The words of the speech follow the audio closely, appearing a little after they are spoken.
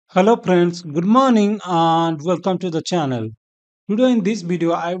Hello friends, good morning and welcome to the channel. Today in this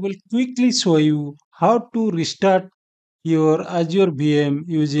video I will quickly show you how to restart your Azure VM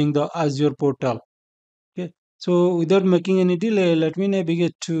using the Azure portal. Okay. So without making any delay, let me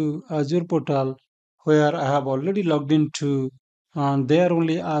navigate to Azure portal where I have already logged into, and there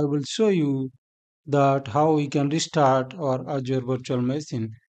only I will show you that how we can restart our Azure virtual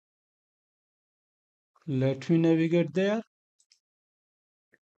machine. Let me navigate there.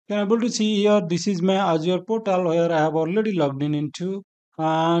 You're able to see here, this is my Azure portal where I have already logged in into.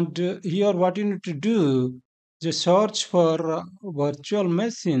 And here, what you need to do, just search for virtual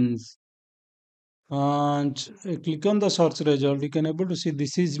machines and click on the search result. You can able to see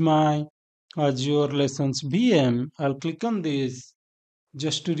this is my Azure Lessons VM. I'll click on this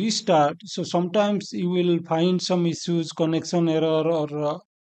just to restart. So sometimes you will find some issues, connection error, or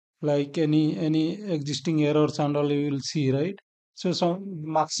like any existing errors and all you will see, right? So some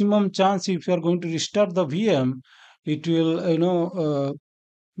maximum chance if you are going to restart the VM, it will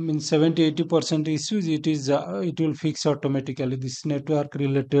mean 70-80% issues it will fix automatically this network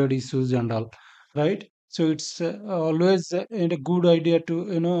related issues and all, right? So it's always a good idea to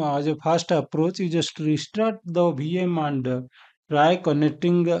as a fast approach you just restart the VM and try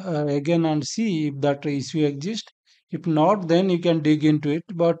connecting again and see if that issue exists. If not, then you can dig into it,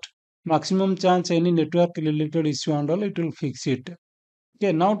 but maximum chance any network related issue and all it will fix it.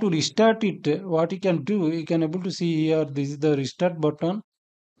 Okay, now to restart it, what you can do, you can able to see here, this is the restart button.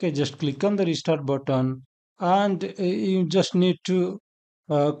 Okay, just click on the restart button and you just need to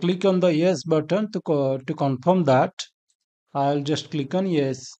click on the yes button to confirm that. I'll just click on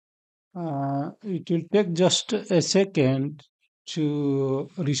yes. It will take just a second to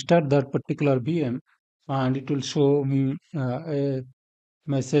restart that particular VM, and it will show me a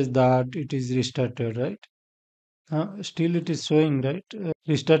message that it is restarted, right? Still it is showing, right?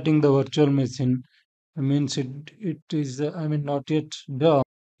 Restarting the virtual machine means it is not yet done.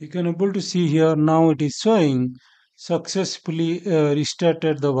 You can able to see here now it is showing successfully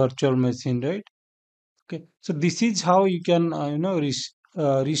restarted the virtual machine, right? Okay, so this is how you can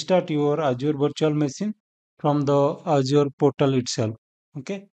restart your Azure virtual machine from the Azure portal itself.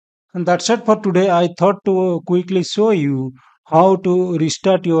 Okay, and that's it for today. I thought to quickly show you how to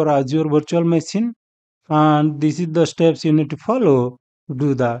restart your Azure virtual machine, and this is the steps you need to follow to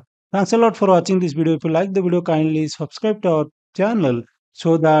do that. Thanks a lot for watching this video. If you like the video, kindly subscribe to our channel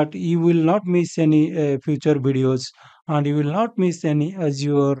so that you will not miss any future videos and you will not miss any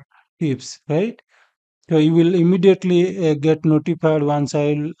Azure tips, right? So you will immediately get notified once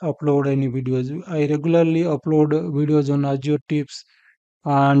I'll upload any videos. I regularly upload videos on Azure tips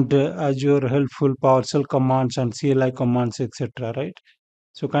and Azure helpful PowerShell commands and CLI commands, etc. Right?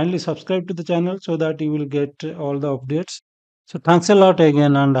 So kindly subscribe to the channel so that you will get all the updates. So thanks a lot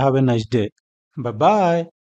again and have a nice day. Bye bye.